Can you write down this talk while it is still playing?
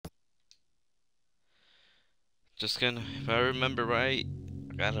Just gonna, if I remember right,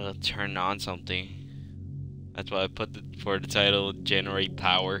 I gotta turn on something. That's why I put for the title, Generate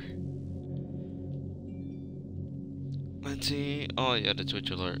Power. Let's see. Oh yeah, the Twitch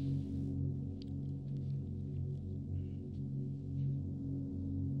alert.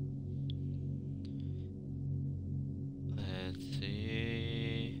 Let's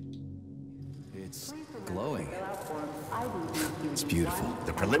see. It's glowing. It's beautiful.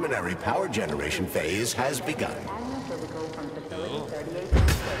 The preliminary power generation phase has begun. Cool.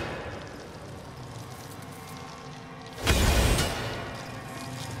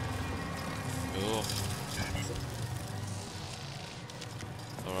 Cool.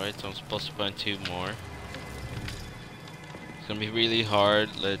 Alright, so I'm supposed to find 2 more. It's gonna be really hard.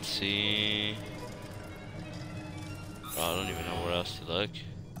 Let's see. Oh, I don't even know where else to look.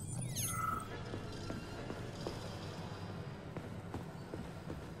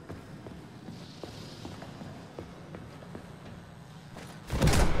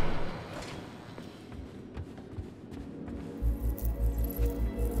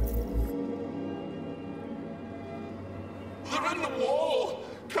 They're in the wall!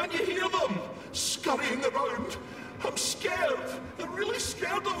 Can you hear them? Scurrying around. I'm scared. I'm really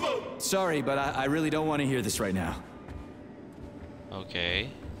scared of them. Sorry, but I really don't want to hear this right now.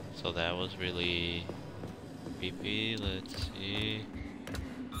 Okay, so that was really creepy. Let's see.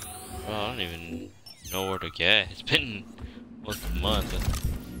 Well, I don't even know where to get. It's been almost a month.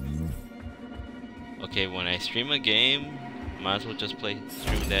 Okay, when I stream a game, might as well just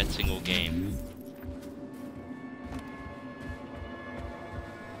stream that single game.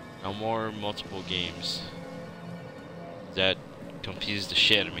 No more multiple games. That confuses the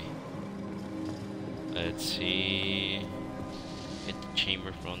shit out of me. Let's see. Get the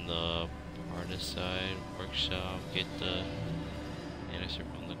chamber from the hardest side workshop. Get the canister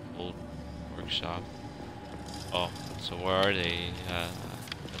from the cold workshop. Oh, so where are they?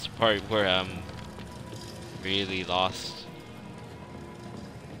 That's the part where I'm really lost.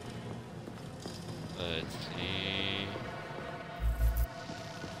 Let's see.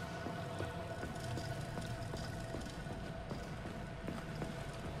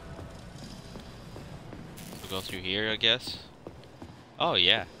 Go through here, I guess. Oh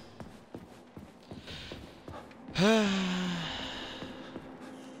yeah.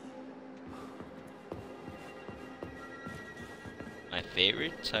 My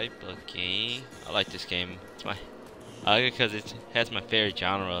favorite type of game. I like this game. It's my. I like it because it has my favorite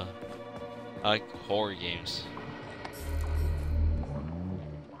genre. I like horror games.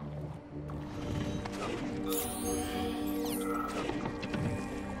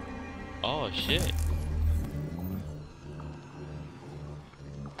 Oh shit.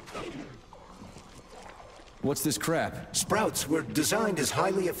 What's this crap? Sprouts were designed as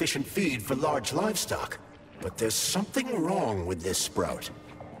highly efficient feed for large livestock. But there's something wrong with this sprout.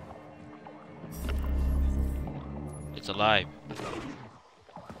 It's alive.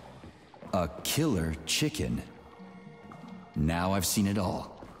 A killer chicken. Now I've seen it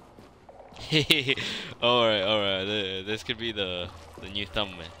all. Alright. This could be the new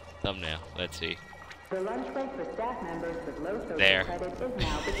thumbnail. Let's see. The lunch break for staff members with low social There. credit is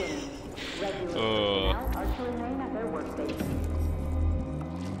now beginning. Regular Oh. personnel are to remain at their workstations.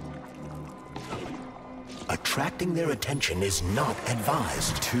 Attracting their attention is not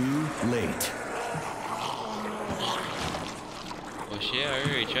advised. Too late. Oh shit, I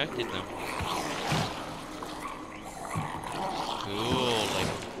already attracted them. Cool,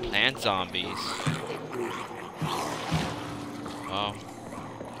 like plant zombies. Wow.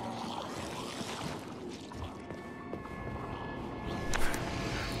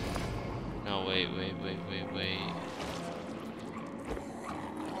 No, wait. Wait,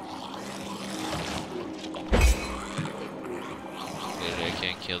 I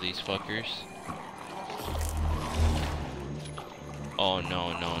can't kill these fuckers. Oh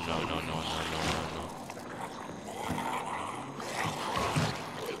no.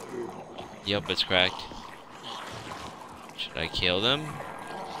 Yep, it's cracked. Should I kill them?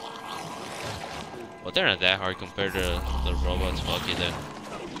 Well, they're not that hard compared to the robots. Fuck you then.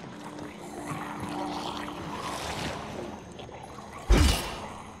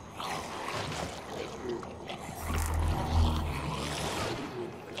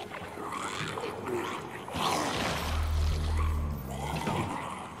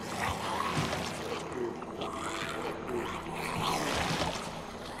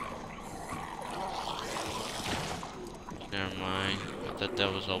 Never mind. I thought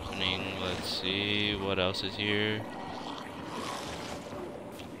that was opening. Let's see what else is here.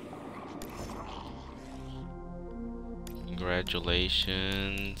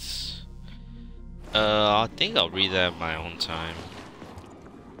 Congratulations. I think I'll read that at my own time.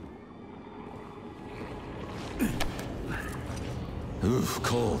 Oof,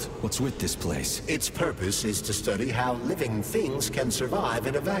 cold. What's with this place? Its purpose is to study how living things can survive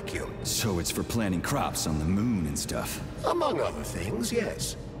in a vacuum. So it's for planting crops on the moon and stuff. Among other things,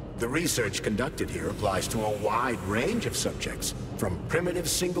 yes. The research conducted here applies to a wide range of subjects, from primitive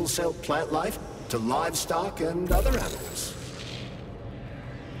single-celled plant life to livestock and other animals.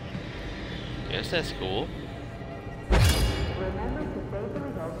 Yes, that's cool. Remember to save the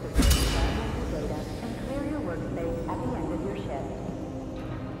results of your environmental data and clear your workspace at the end of your shift.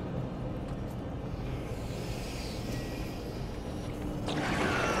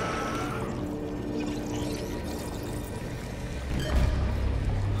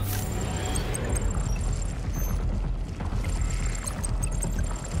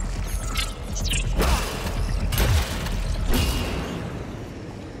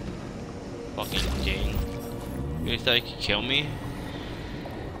 Fucking Jane. You thought you could kill me?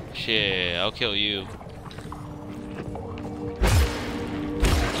 Shit, I'll kill you.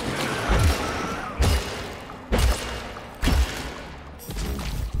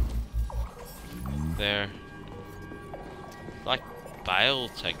 There. Like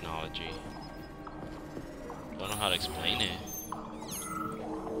biotechnology. Don't know how to explain it.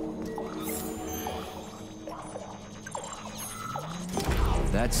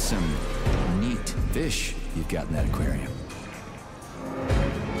 That's some neat fish you've got in that aquarium.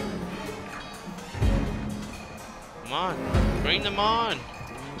 Come on, bring them on.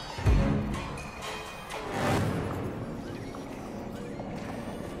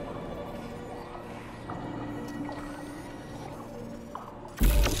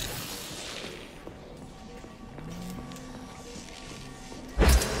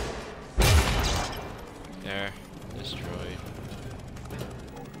 There, destroyed.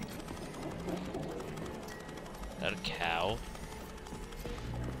 Is that a cow?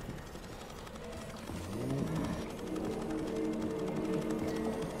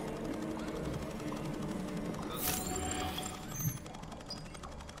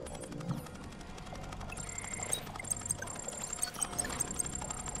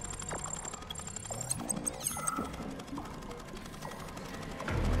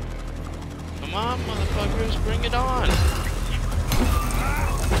 Come on, motherfuckers, bring it on!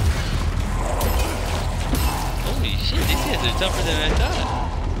 Holy shit, these guys are tougher than I thought.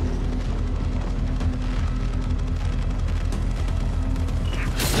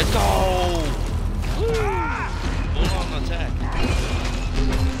 Let's go! Woo! Full on attack.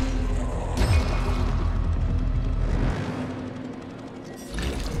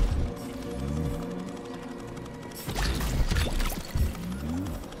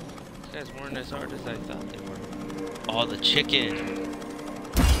 These guys weren't as hard as I thought they were. Oh, the chicken!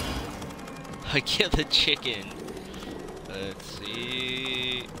 I killed the chicken! Let's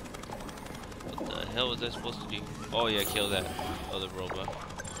see... What the hell was that supposed to do? Oh yeah, kill that other robot.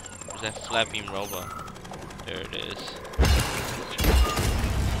 Where's that flapping robot? There it is.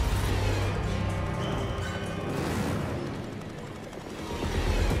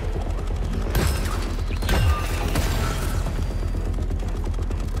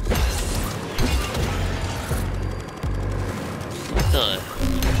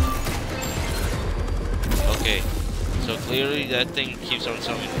 Okay, so clearly that thing keeps on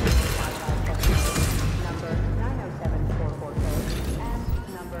summoning. Number 90744K and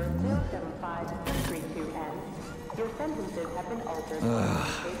number 07532N. Your sentences have been altered.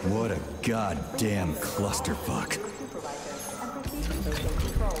 What a goddamn clusterfuck. Supervisor and proceed to station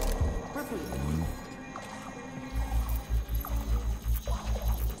control. Repeat.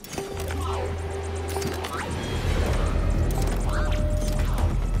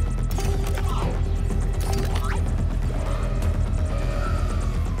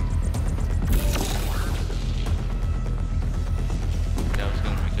 That was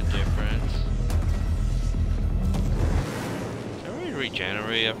gonna make a difference. Can we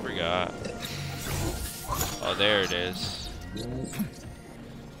regenerate? I forgot. Oh, there it is.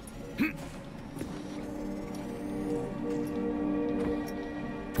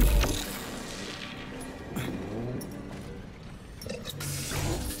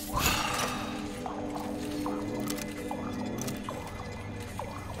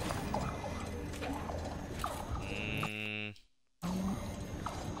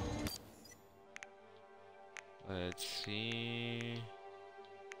 Let's see.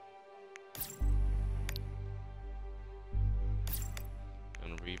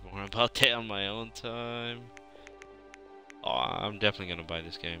 Gonna read more about that on my own time. Oh, I'm definitely gonna buy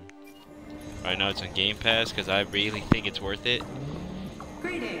this game. Right now it's on Game Pass because I really think it's worth it.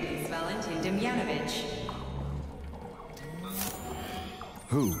 Greetings. Valentin Demyanovich.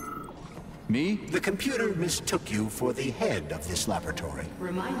 Who? Me? The computer mistook you for the head of this laboratory.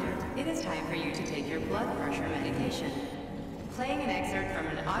 Reminder, it is time for you to take your blood pressure medication. Playing an excerpt from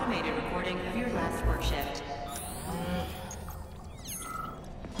an automated recording of your last work shift.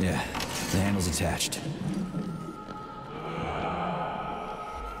 Yeah, the handle's attached.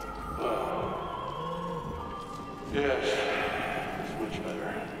 Yes, it's much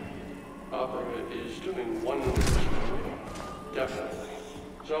better. Opera is doing wonders for me. Definitely.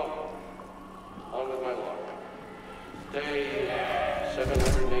 So, on with my log. Day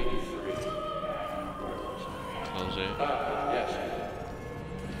 783. Where was I? Jose. Yes.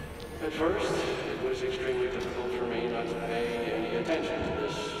 At first, it was extremely difficult for me not to pay any attention to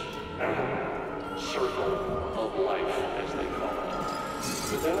this circle of life, as they call it.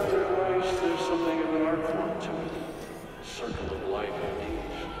 But then I realized there's something of an art form to it. Circle of life, indeed.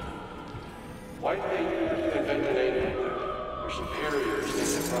 Why'd they invent an name like that? Our superiors think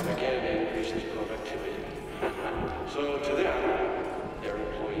that propaganda increases productivity. So to them, their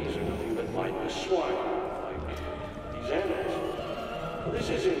employees are nothing but mindless swine, like these animals. This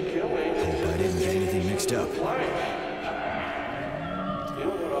isn't killing. I didn't get anything mixed up. Life. You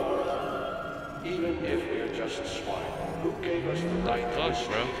know what, Oliver? Even if we're just swine, who gave us the right to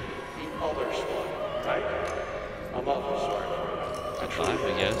mistreat the other swine, right? I'm awful sorry for you. I truly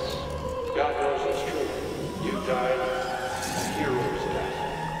I guess. God knows it's true. You died a hero's death.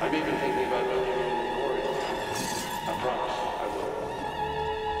 I'm even thinking about building a memorial. I promise I will.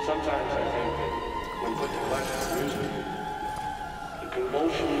 Sometimes I think that when put to classical music, the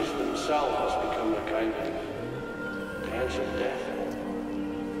convulsions themselves become a kind of dance of death.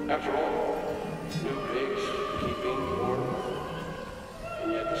 After all, new pigs keep being born,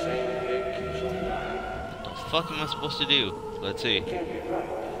 and yet the same pig keeps on dying. What the fuck am I supposed to do? Let's see. It can't be right.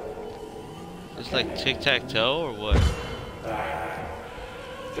 It's like tic-tac-toe or what?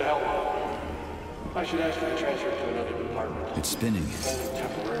 To hell with it. I should ask you to transfer to another department. It's spinning. Only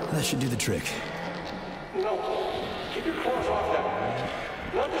temporarily. That should do the trick. No, keep your claws off that.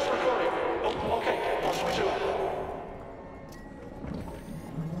 Not this recording. Oh, okay, I'll switch it off.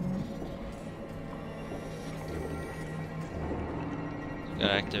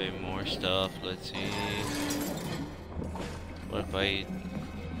 Gotta activate more stuff. Let's see. What if I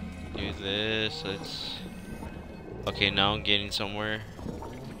do this? Let's. Okay, now I'm getting somewhere.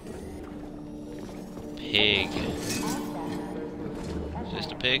 Pig. Is this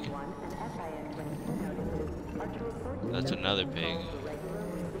the pig? That's another pig.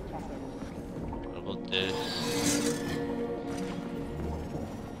 What about this?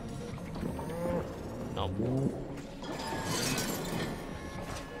 Nope.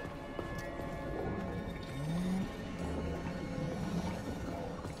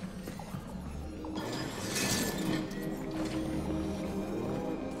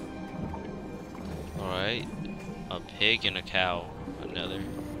 Alright. A pig and a cow. Another.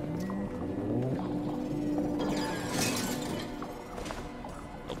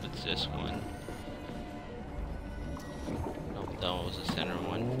 Hope it's this one. Nope, that one was the center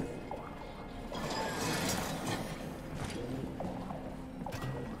one.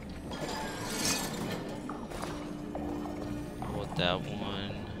 How about that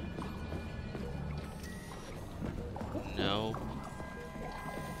one? No.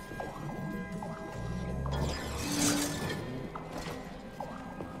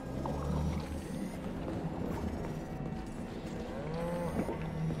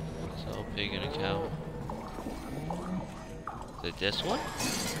 So pig and a cow. Is it this one?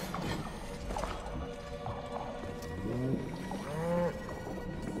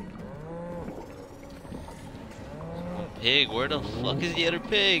 One pig. Where the fuck is the other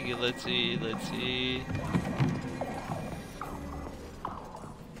pig? Let's see. Let's see.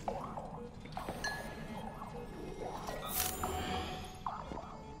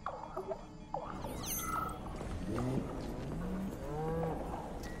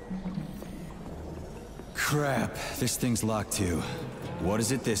 Crap, this thing's locked too. What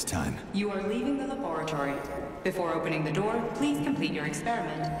is it this time? You are leaving the laboratory. Before opening the door, please complete your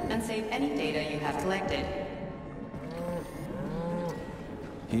experiment and save any data you have collected.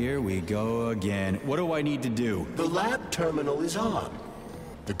 Here we go again. What do I need to do? The lab terminal is on.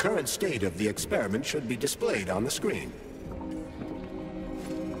 The current state of the experiment should be displayed on the screen.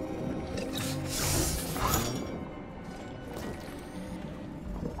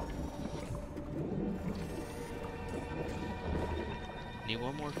 Need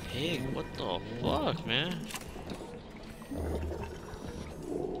one more pig. What the fuck, man?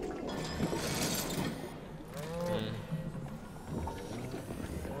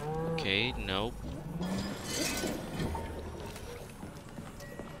 Okay, nope.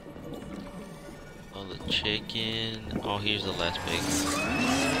 Oh, the chicken. Oh, here's the last pig.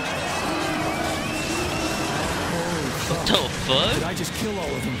 What the fuck? Did I just kill all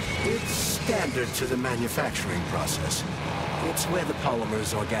of them? It's standard to the manufacturing process. It's where the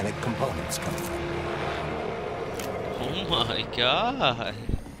polymer's organic components come from. Oh my god.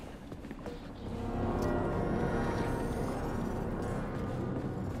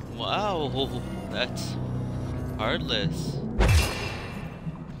 Wow, that's heartless.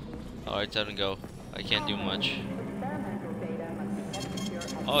 Alright, time to go. I can't do much.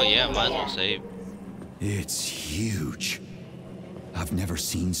 Oh yeah, might as well save. It's huge. I've never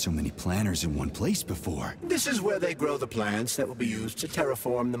seen so many planners in one place before. This is where they grow the plants that will be used to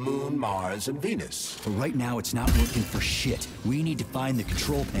terraform the Moon, Mars, and Venus. But right now, it's not working for shit. We need to find the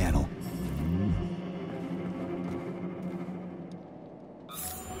control panel.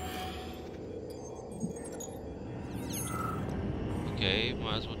 Okay,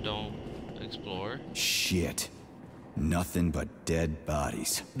 might as well don't explore. Shit. Nothing but dead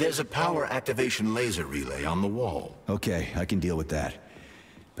bodies. There's a power activation laser relay on the wall. Okay, I can deal with that.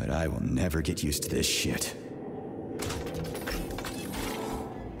 But I will never get used to this shit.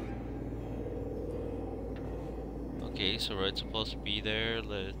 Okay, so Red's supposed to be there.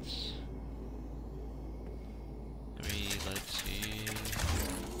 Let's see.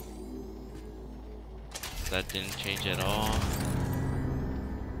 That didn't change at all.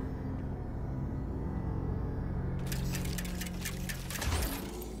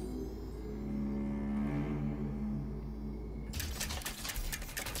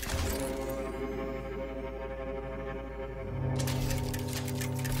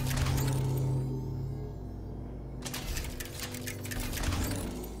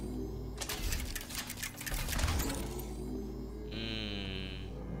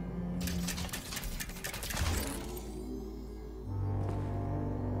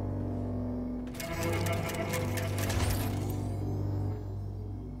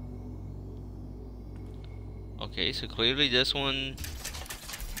 Okay, so clearly this one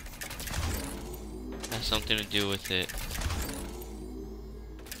has something to do with it.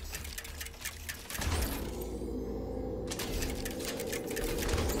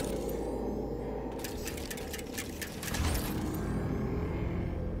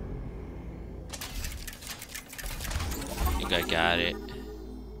 I think I got it.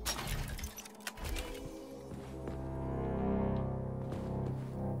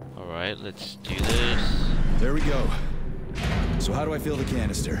 Alright, let's do this. There we go. So how do I fill the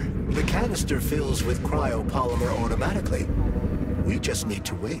canister? The canister fills with cryopolymer automatically. We just need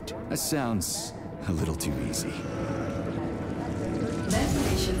to wait. That sounds a little too easy.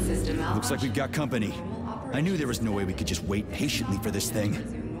 Ventilation system malfunction. Looks like we've got company. I knew there was no way we could just wait patiently for this thing.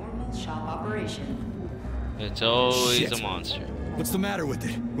 Resume normal shop operation. It's always Shit. a monster. What's the matter with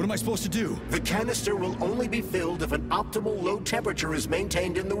it? What am I supposed to do? The canister will only be filled if an optimal low temperature is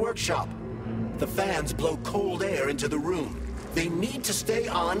maintained in the workshop. The fans blow cold air into the room. They need to stay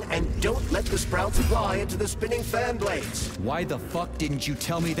on and don't let the sprouts fly into the spinning fan blades. Why the fuck didn't you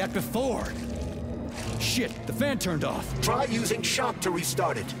tell me that before? Shit, the fan turned off. Try using shock to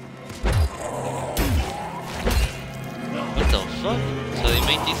restart it. What the fuck? So they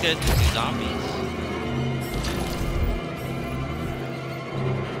make these guys into zombies?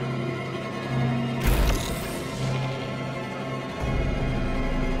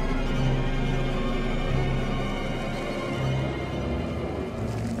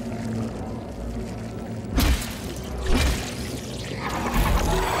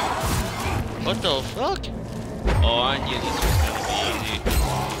 What the fuck? Oh, I knew this was gonna be easy.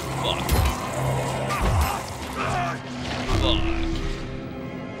 Fuck.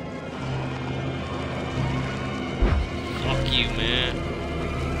 Fuck you, man.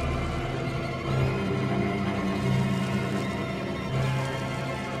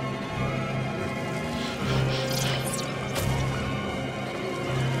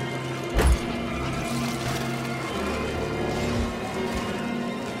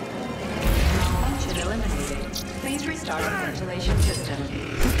 Malfunction eliminated. Please restart the ventilation system.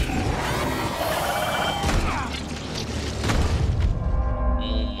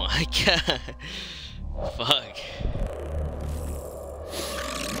 Oh my god. Fuck.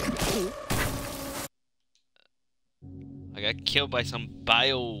 I got killed by some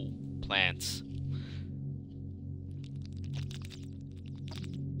bio plants.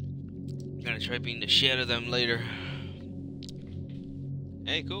 Gonna try beating the shit out of them later.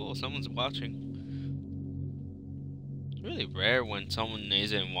 Hey, cool, someone's watching. It's really rare when someone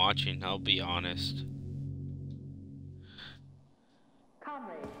isn't watching, I'll be honest.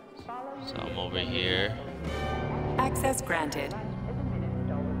 Comrades, So I'm over here. Access granted.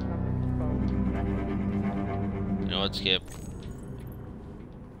 You know what, Skip?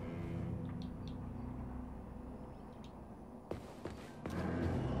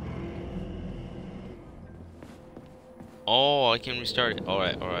 Oh, I can restart it.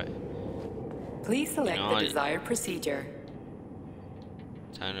 Alright, alright. Please select You know, the desired procedure.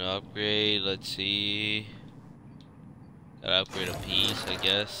 Time to upgrade. Let's see. Gotta upgrade a piece, I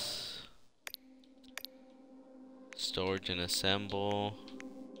guess. Storage and assemble.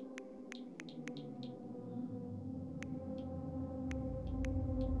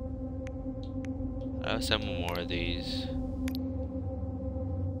 I'll assemble more of these.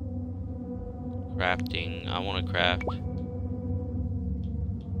 Crafting. I want to craft.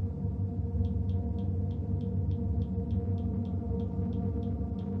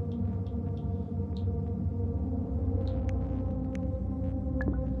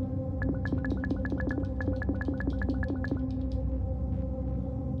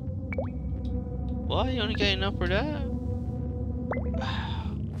 What? You only got enough for that?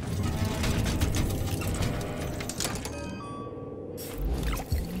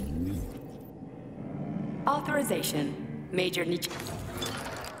 Authorization. Major Nich.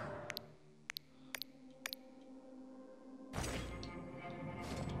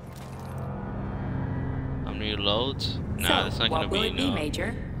 How many loads? Nah, So, that's not what gonna will be it be, enough.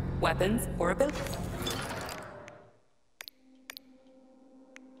 Major? Weapons or abilities?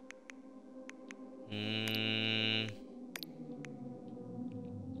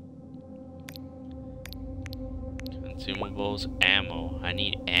 Consumables, ammo. I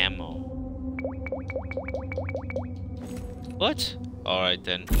need ammo. What? Alright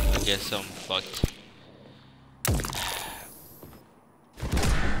then. I guess I'm fucked.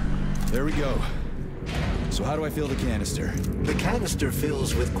 There we go. So how do I fill the canister? The canister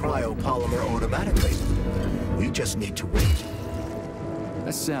fills with cryopolymer automatically. We just need to wait.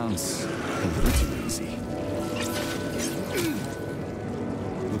 That sounds a little too easy.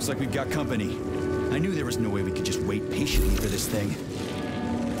 Looks like we've got company. I knew there was no way we could just wait patiently for this thing.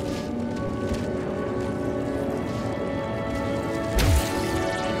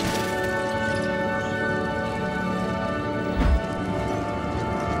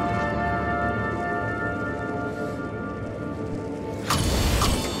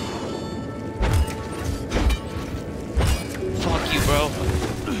 Fuck you, bro.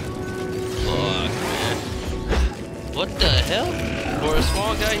 Fuck, man. What the hell? For a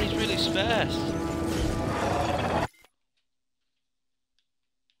small guy, he's really fast.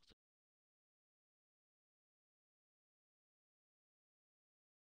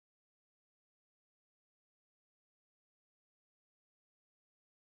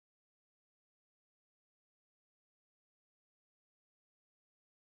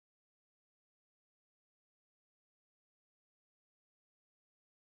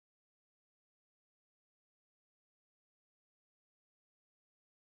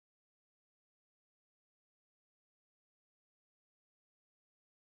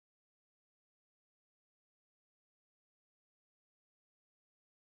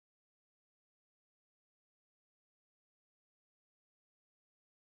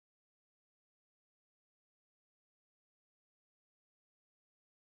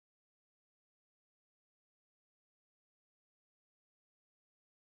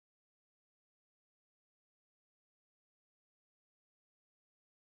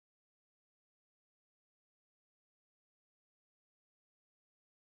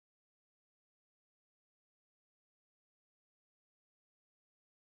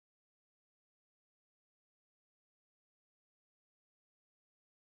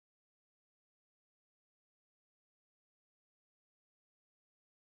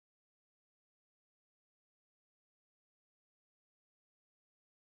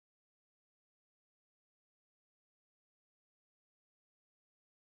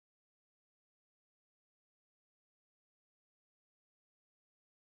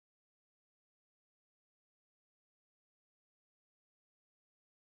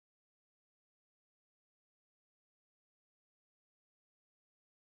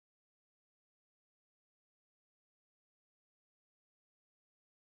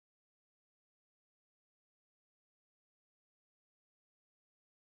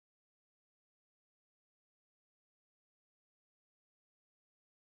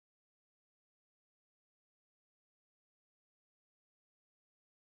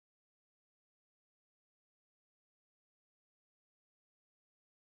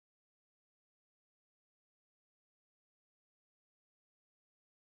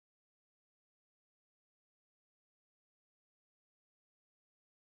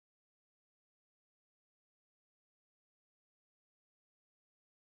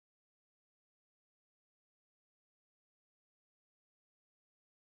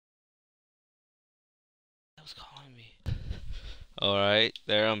 Someone's calling me. Alright,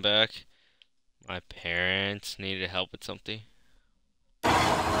 there I'm back. My parents needed help with something. Alright.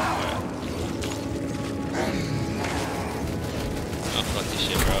 Oh, fuck this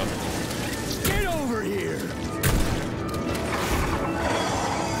shit, bro. Get over here!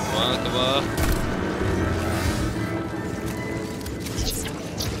 Come on, come on.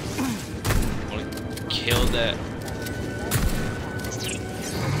 I wanna kill that.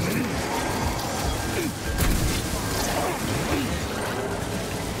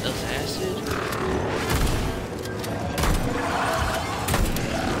 That's acid?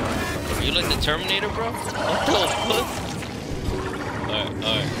 Are you like the Terminator, bro? What the fuck?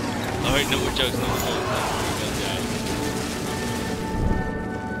 Alright, no more jokes, no more jokes.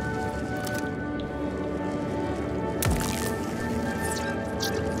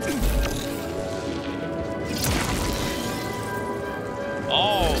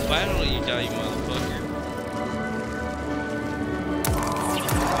 Oh, finally you die, you motherfucker.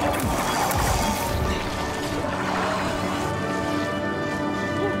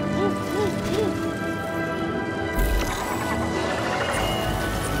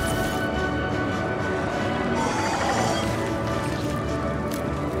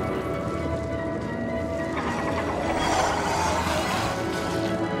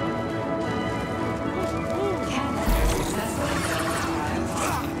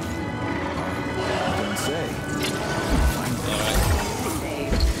 Don't say.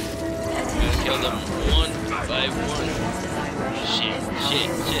 Kill them one by one. Shit.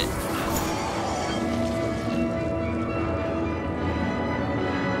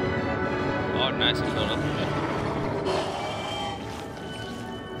 Oh, nice. I killed them.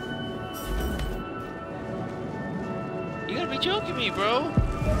 You gotta be joking me, bro.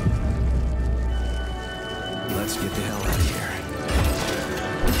 Let's get the hell out of here.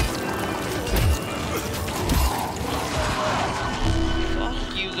 Fuck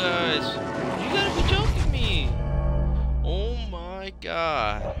you guys. You gotta be joking me. Oh my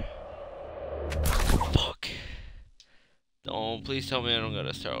god. Fuck. Don't, please tell me I don't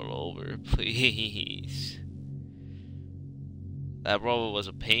gotta start all over. Please. That robot was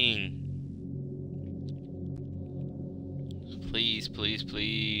a pain. Please, please,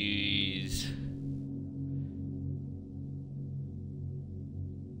 please.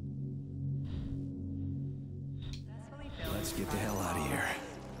 Let's get the hell out of here.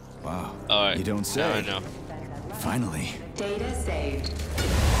 Wow. Alright. You don't say. Now I know. Finally. Data saved.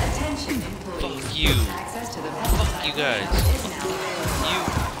 Attention employees. Fuck you. Access to the Fuck you guys. is now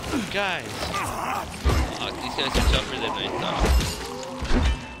available. You guys. Fuck, these guys are tougher than I thought.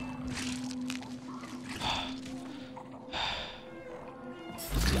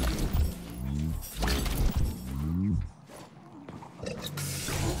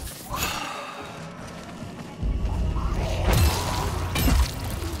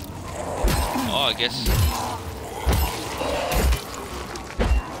 Oh, I guess.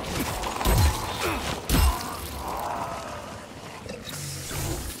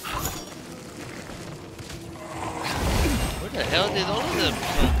 Where the hell did all of them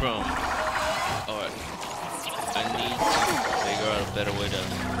come from? Alright. I need to figure out a better way to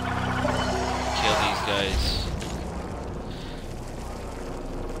kill these guys.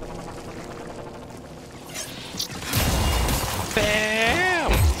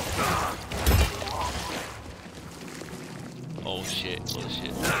 Bam! Oh shit, oh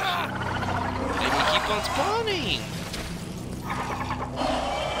shit, oh shit. And they keep on spawning!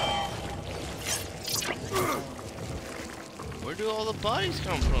 Where do all the bodies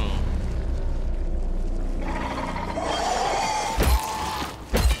come from?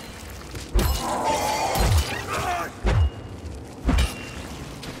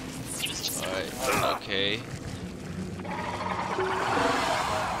 Alright, okay.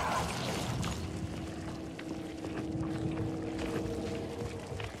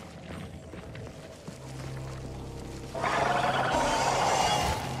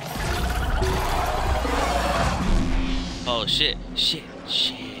 Oh shit, shit.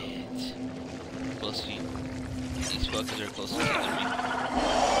 Close to you. These fuckers are close to killing me.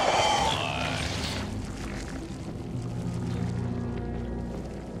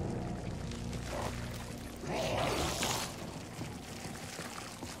 What?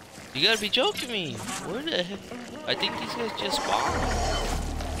 You gotta be joking me. Where the heck? I think these guys just spawned.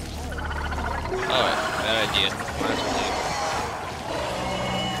 Alright, bad idea. Might as well leave.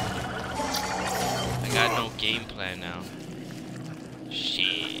 I got no game plan now.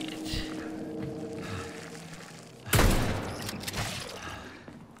 Shit.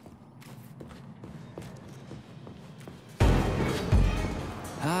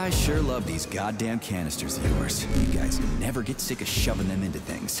 I sure love these goddamn canisters of yours. You guys never get sick of shoving them into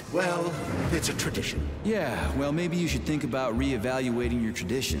things. Well, it's a tradition. Yeah, well, maybe you should think about reevaluating your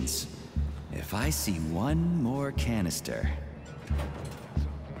traditions. If I see one more canister...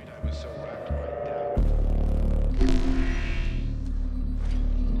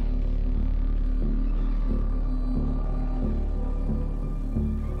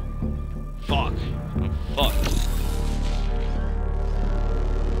 Fuck. I'm fucked.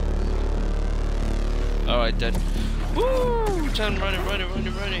 Alright then. Woo! Time run it. Run it.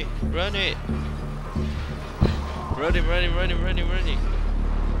 Run it. Run it. Run it. Run it. Run it. Run it.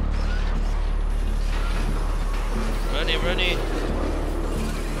 Run it. Run it.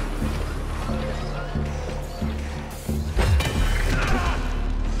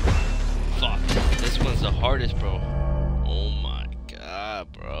 Fuck. This one's the hardest, bro. Oh my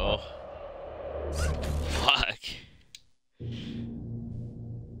god, bro. Fuck.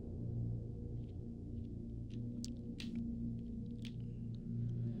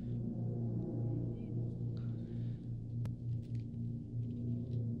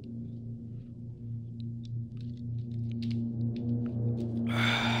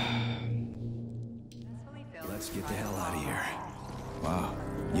 Let's get the hell out of here. Wow,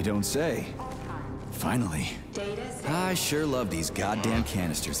 you don't say. Finally. I sure love these goddamn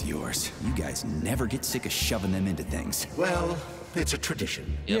canisters of yours. You guys never get sick of shoving them into things. Well, it's a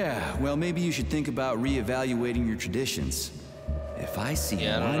tradition. Yep. Yeah, well, maybe you should think about reevaluating your traditions. If I see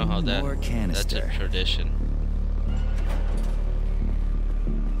I don't know how one more canister... That's a tradition.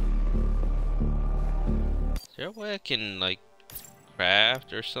 Is there a way I can, like,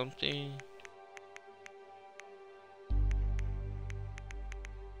 craft or something?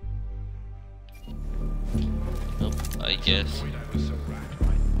 Nope, I guess.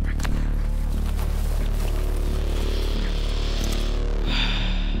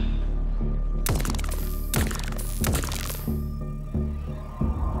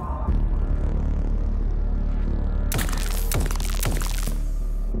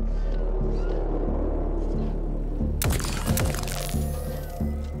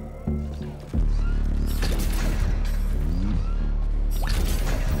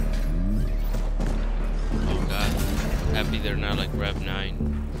 Happy they're not like Rev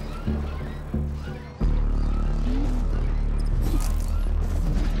 9.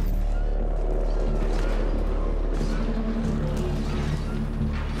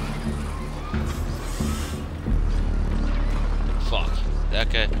 Fuck. That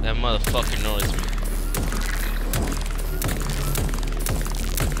guy, that motherfucker noticed me.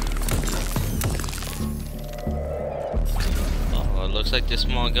 Oh, it looks like this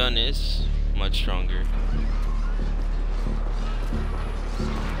small gun is much stronger.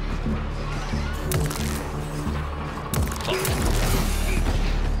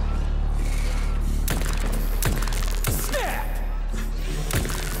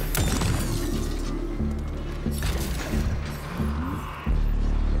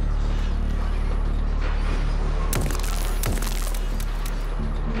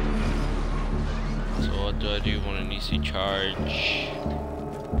 I do want an easy charge.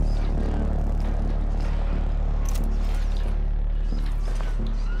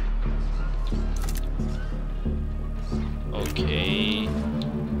 Okay. You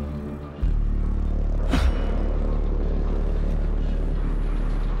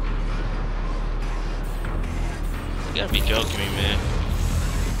gotta be joking me, man.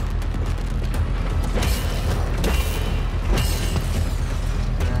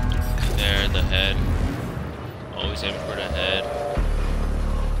 There, the head. Always aim for the head.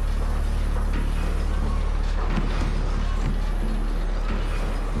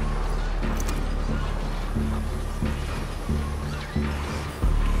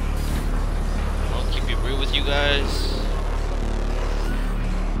 I'll keep it real with you guys.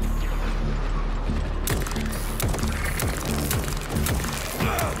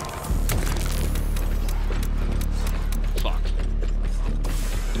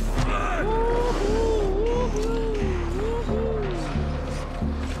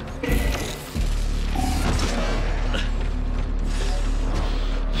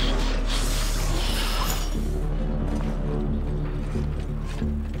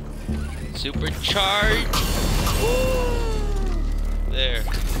 Supercharge! There.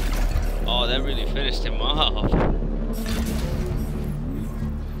 Oh, that really finished him off. I'm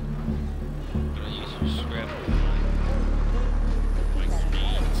gonna use your scrap. My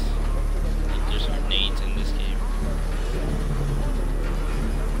grenades. There's grenades in this game.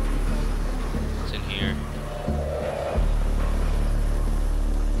 What's in here?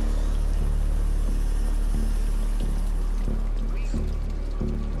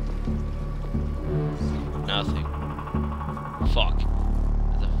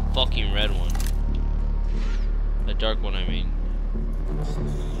 fucking red one. The dark one, I mean.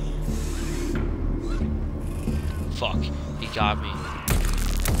 Fuck, he got me.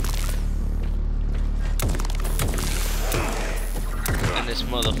 And this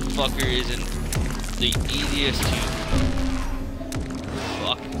motherfucker isn't the easiest to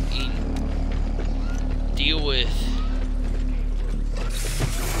fucking deal with.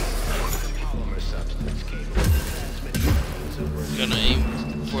 Gonna aim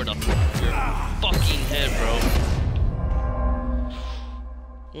for your fucking head, bro.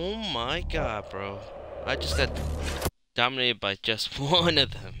 Oh my god, bro. I just got dominated by just one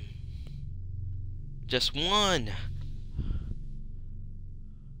of them. Just one.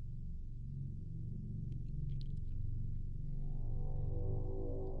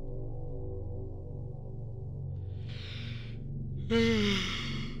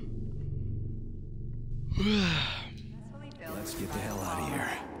 Let's get the hell out of here.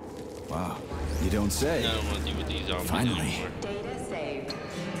 Wow, you don't say. I don't want to deal with these zombies Finally. anymore. Data saved.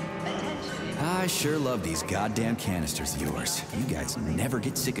 Attention. I sure love these goddamn canisters of yours. You guys never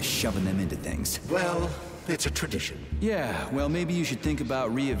get sick of shoving them into things. Well, it's a tradition. Yeah, well, maybe you should think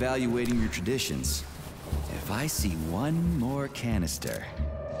about reevaluating your traditions. If I see one more canister...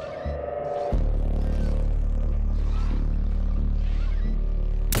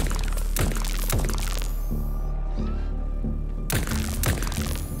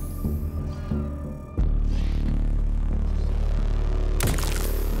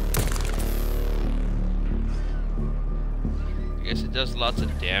 I guess it does lots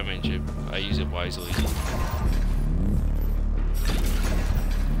of damage if I use it wisely.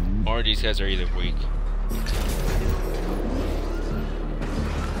 Or these guys are either weak.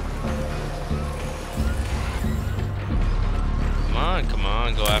 Come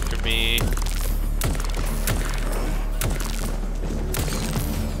on, go after me.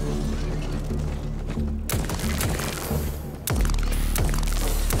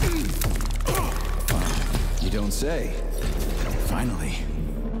 You don't say. Finally.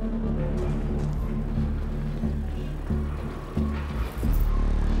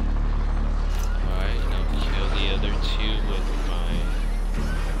 Alright, now kill the other two with my...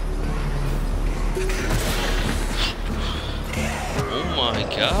 Oh my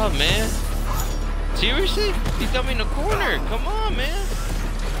god, man. Seriously? He's got me in the corner. Come on, man.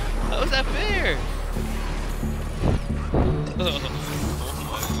 How is that fair? Oh my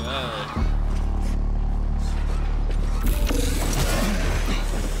god.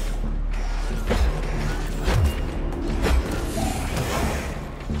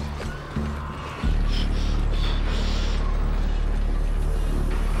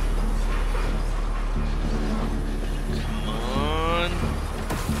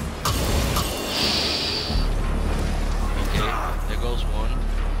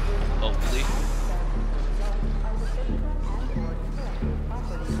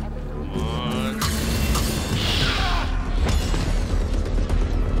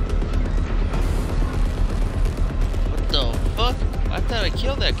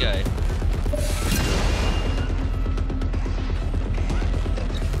 Kill that guy.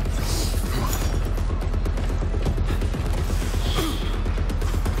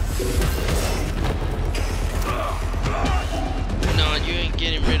 No, you ain't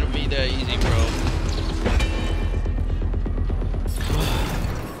getting rid of me that easy, bro.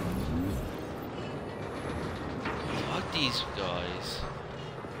 Fuck these guys.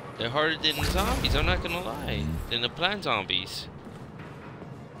 They're harder than the zombies, I'm not gonna lie. Than the plant zombies.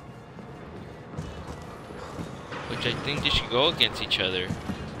 Which I think they should go against each other.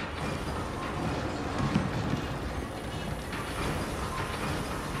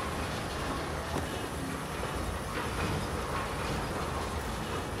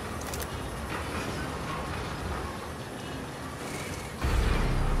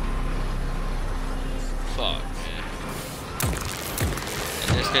 Fuck, man.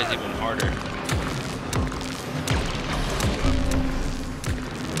 And this guy's even harder.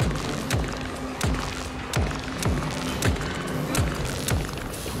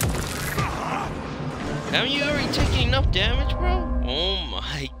 Haven't you already taken enough damage, bro? Oh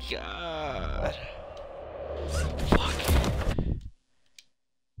my god. Fuck.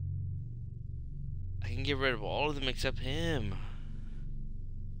 I can get rid of all of them except him.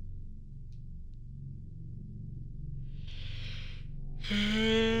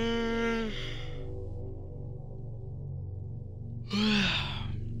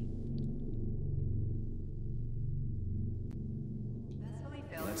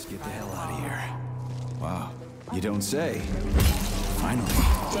 Let's get the hell out of here. Wow, you don't say. Finally.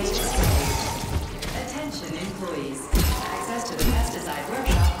 Attention employees. Access to the pesticide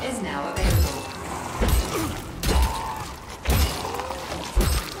workshop is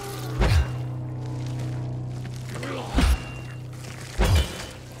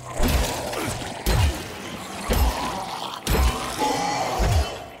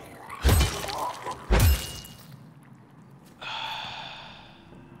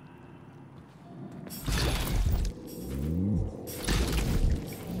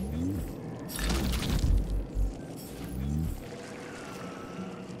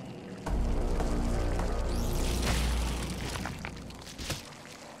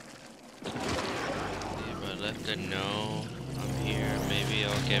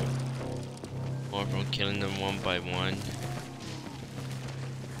more from killing them one by one.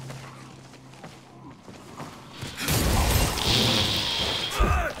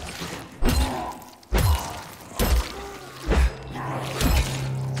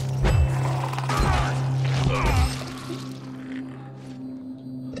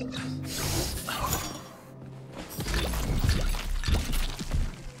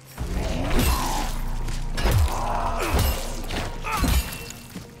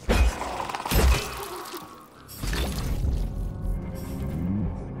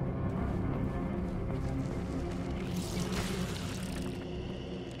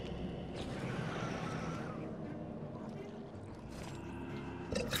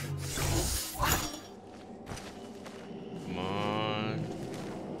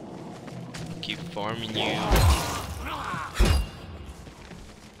 Keep farming you.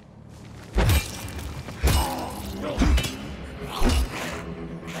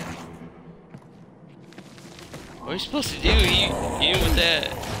 What are you supposed to do? You with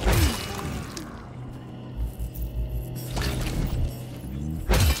that?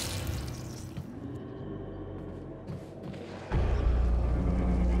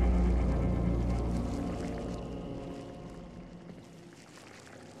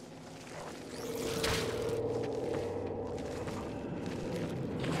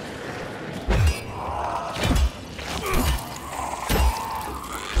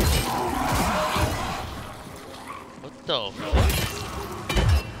 What the fuck?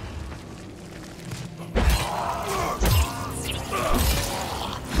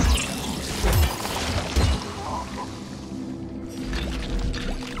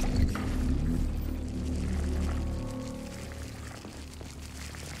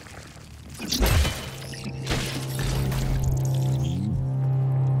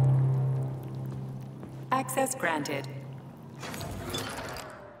 Access granted.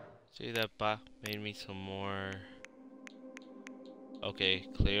 See, that bot made me some more. Okay,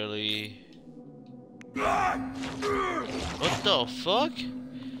 clearly. What the fuck?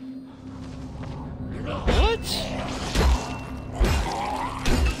 What?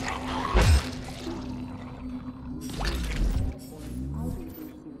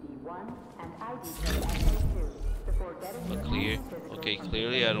 But clear. Okay,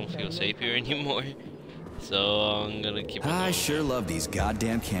 clearly I don't feel safe here anymore. So I'm gonna keep it I going. sure love these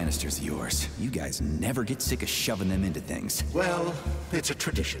goddamn canisters of yours. You guys never get sick of shoving them into things. Well, it's a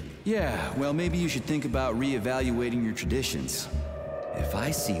tradition. Yeah, well, maybe you should think about reevaluating your traditions. If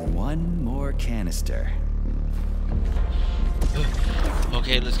I see one more canister...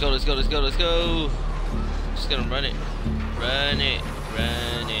 Okay, let's go, let's go, let's go, let's go. Just gonna run it. Run it,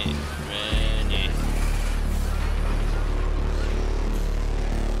 run it, run it.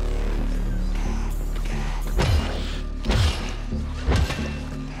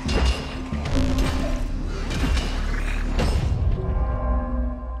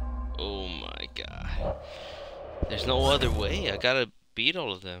 Oh my god. There's no other way. I gotta beat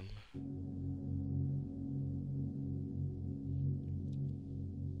all of them.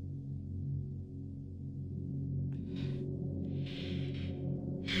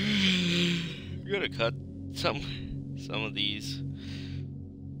 I'm gonna cut some of these.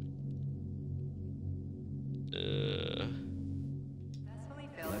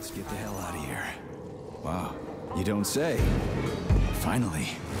 Let's get the hell out of here. Wow, you don't say. Finally.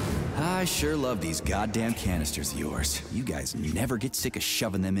 I sure love these goddamn canisters of yours. You guys never get sick of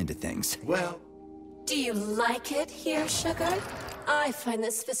shoving them into things. Well, Do you like it here, Sugar? I find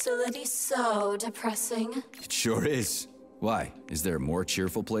this facility so depressing. It sure is. Why? Is there a more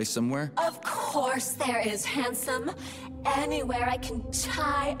cheerful place somewhere? Of course there is, handsome. Anywhere I can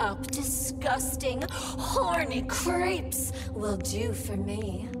tie up disgusting, horny creeps will do for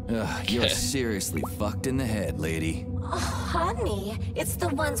me. Ugh, you're seriously fucked in the head, lady. Oh, honey, it's the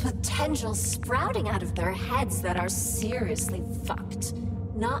ones with tendrils sprouting out of their heads that are seriously fucked.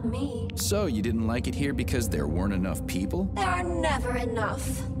 Not me. So, you didn't like it here because there weren't enough people? There are never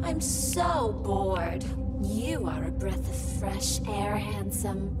enough. I'm so bored. You are a breath of fresh air,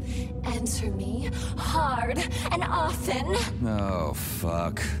 handsome. Enter me hard and often. Oh,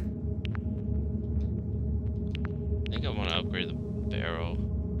 fuck. I think I want to upgrade the barrel.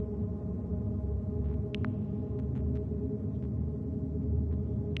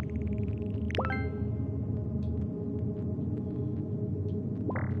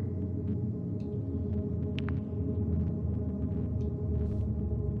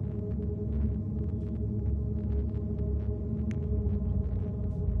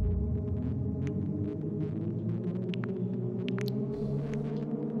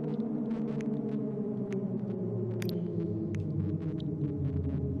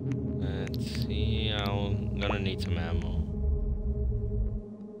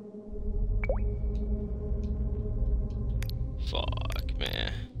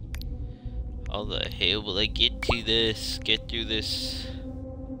 How the hell will I get to this? Get through this?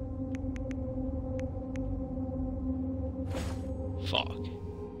 Fuck.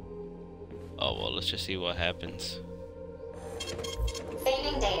 Oh well, let's just see what happens.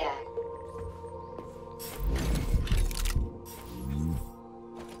 Saving data.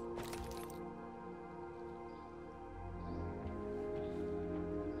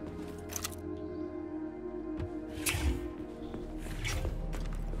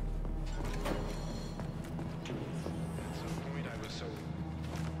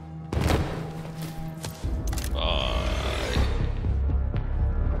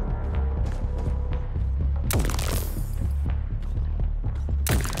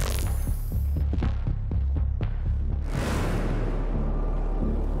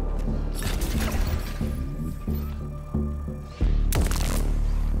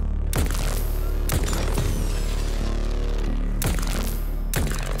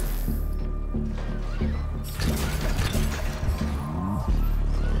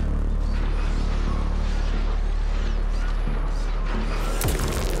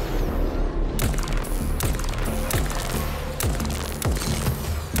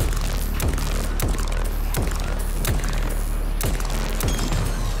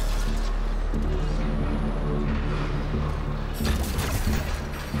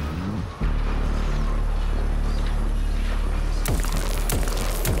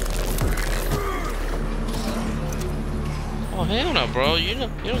 Oh hell no, bro! You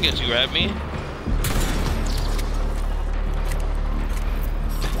don't get to grab me.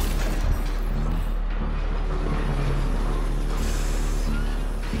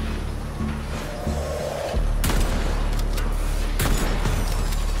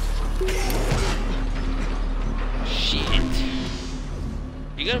 Shit!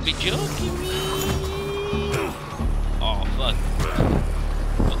 You gotta be joking me! Oh fuck!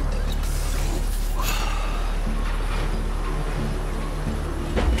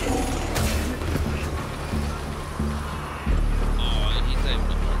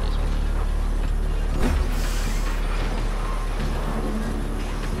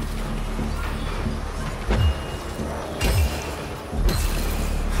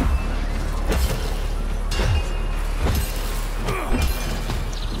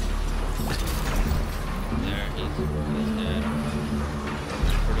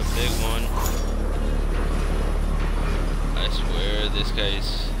 This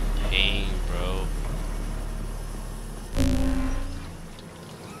guy's pain, bro.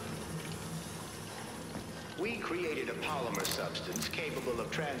 We created a polymer substance capable of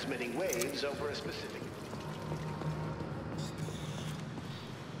transmitting waves over a specific...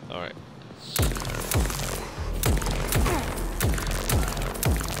 Alright.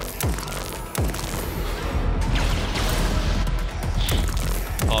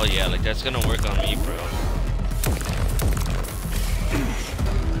 Oh yeah, like that's gonna work on me, bro.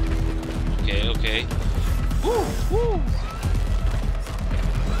 Okay, okay. Woo, woo.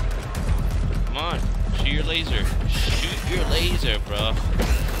 Come on, shoot your laser. Shoot your laser, bro.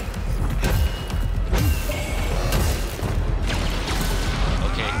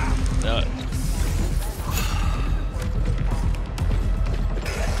 Okay.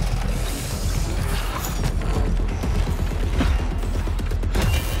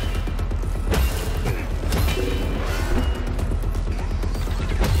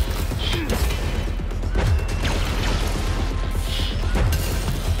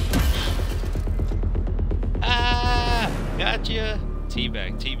 Gotcha!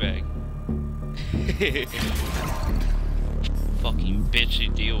 Teabag, teabag. Fucking bitch to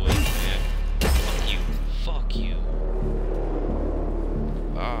deal with, man. Fuck you. Fuck you.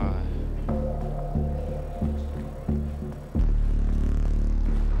 Ah.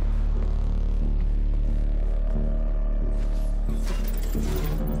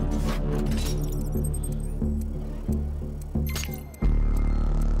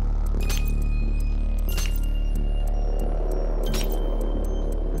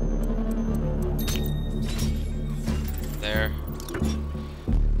 There.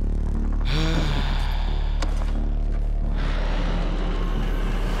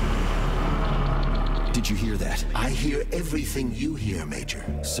 Did you hear that? I hear everything you hear, Major.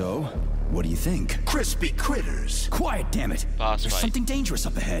 So, what do you think? Crispy critters. Quiet, damn it! Boss There's fight. something dangerous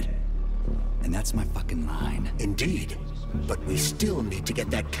up ahead. And that's my fucking line. Indeed. But we still need to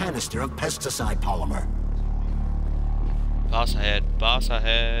get that canister of pesticide polymer. Boss ahead. Boss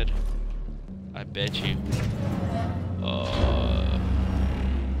ahead. I bet you.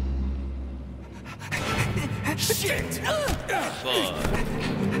 Shit! Fuck.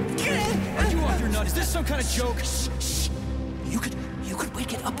 Are you off your nut? Is this some kind of joke? You could wake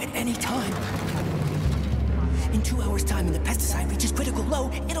wake it up at any time. In 2 hours' time, when the pesticide reaches critical low,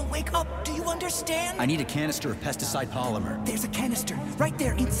 it'll wake up. Do you understand? I need a canister of pesticide polymer. There's a canister right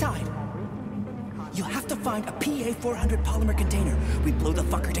there inside. You have to find a PA-400 polymer container. We blow the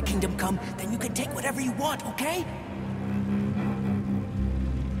fucker to Kingdom Come, then you can take whatever you want, okay?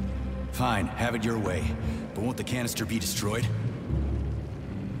 Fine, have it your way. But won't the canister be destroyed?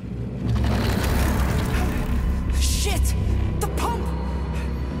 Shit! The pump!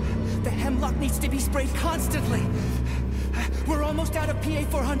 The hemlock needs to be sprayed constantly. We're almost out of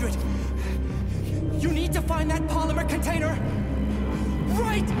PA-400. You need to find that polymer container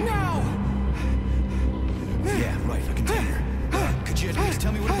right now! Yeah, right, a container. Could you at least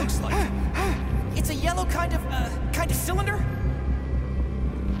tell me what it looks like? It's a yellow kind of cylinder.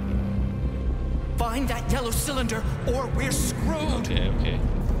 Find that yellow cylinder, or we're screwed. Okay.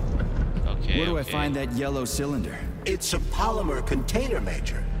 Where do I find that yellow cylinder? It's a polymer container,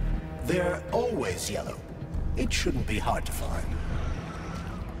 Major. They're always yellow. It shouldn't be hard to find.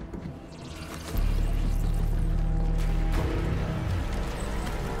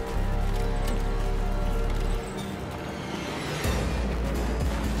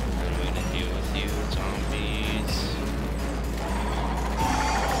 I'm gonna deal with you, zombies.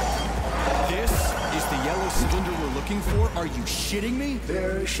 This is the yellow cylinder we're looking for? Are you shitting me?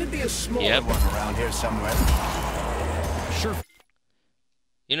 There should be a smaller one around here somewhere. Sure.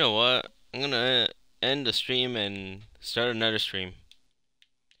 You know what? I'm gonna end the stream and start another stream.